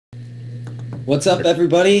What's up,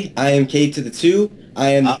 everybody? I am K to the 2. I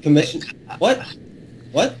am the commission... What?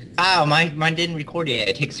 What? Oh, mine didn't record yet.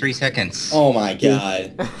 It takes 3 seconds. Oh my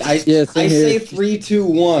god. I Yeah, I same say here. 3, 2,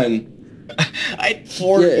 1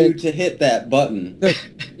 for Yeah, you to hit that button. No,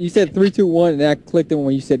 you said 3, 2, 1, and I clicked it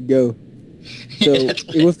when you said go. So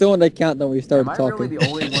it was still on that countdown when we started Am I talking. really the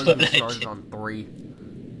only one who started on 3?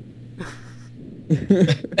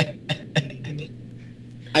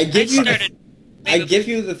 I give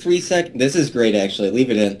you the 3 second. This is great, actually. Leave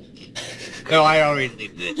it in. No, I already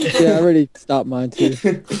did it. Yeah, I already stopped mine too.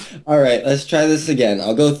 All right, let's try this again.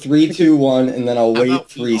 I'll go 3, 2, 1, and then I'll How wait about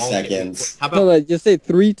 3 we all- seconds. How No, about like, just say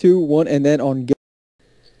 3, 2, 1, and then on go.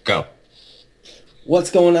 go?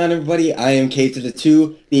 What's going on, everybody? I am K to the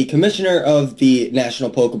 2, the commissioner of the National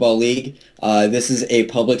Pokeball League. This is a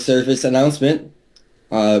public service announcement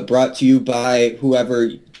brought to you by whoever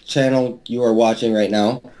channel you are watching right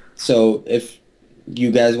now. So if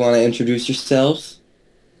you guys want to introduce yourselves.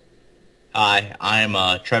 Hi, I'm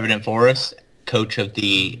Trevenant Forrest, coach of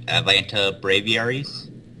the Atlanta Braviaries.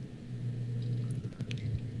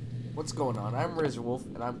 What's going on? I'm Riz Wolf,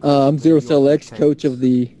 and I'm Zero Cell X, coach of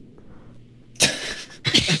the...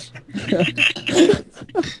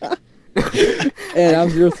 And I'm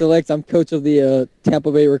Zero Cell X, I'm coach of the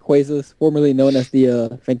Tampa Bay Rayquazas, formerly known as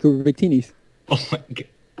the Vancouver Victinis. Oh my god.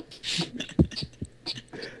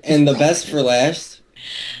 And the best for last.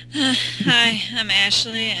 Hi, I'm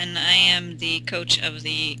Ashley, and I am the coach of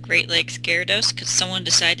the Great Lakes Gyarados because someone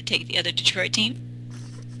decided to take the other Detroit team.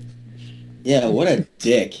 Yeah, what a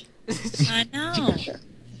dick. I know.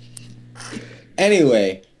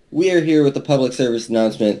 Anyway, we are here with the public service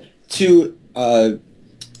announcement to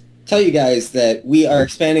tell you guys that we are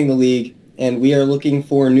expanding the league and we are looking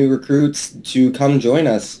for new recruits to come join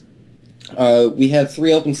us. We have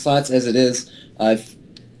 3 open slots as it is.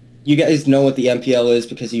 You guys know what the NPL is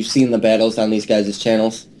because you've seen the battles on these guys'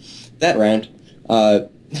 channels. That round.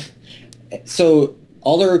 So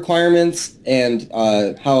all the requirements and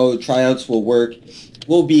how tryouts will work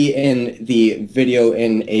will be in the video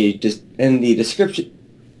in the description.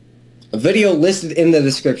 A video listed in the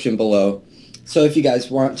description below. So if you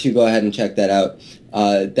guys want to go ahead and check that out,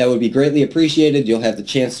 that would be greatly appreciated. You'll have the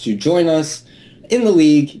chance to join us in the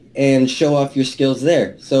league and show off your skills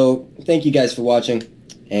there. So thank you guys for watching,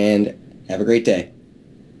 and have a great day.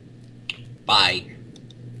 Bye.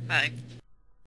 Bye.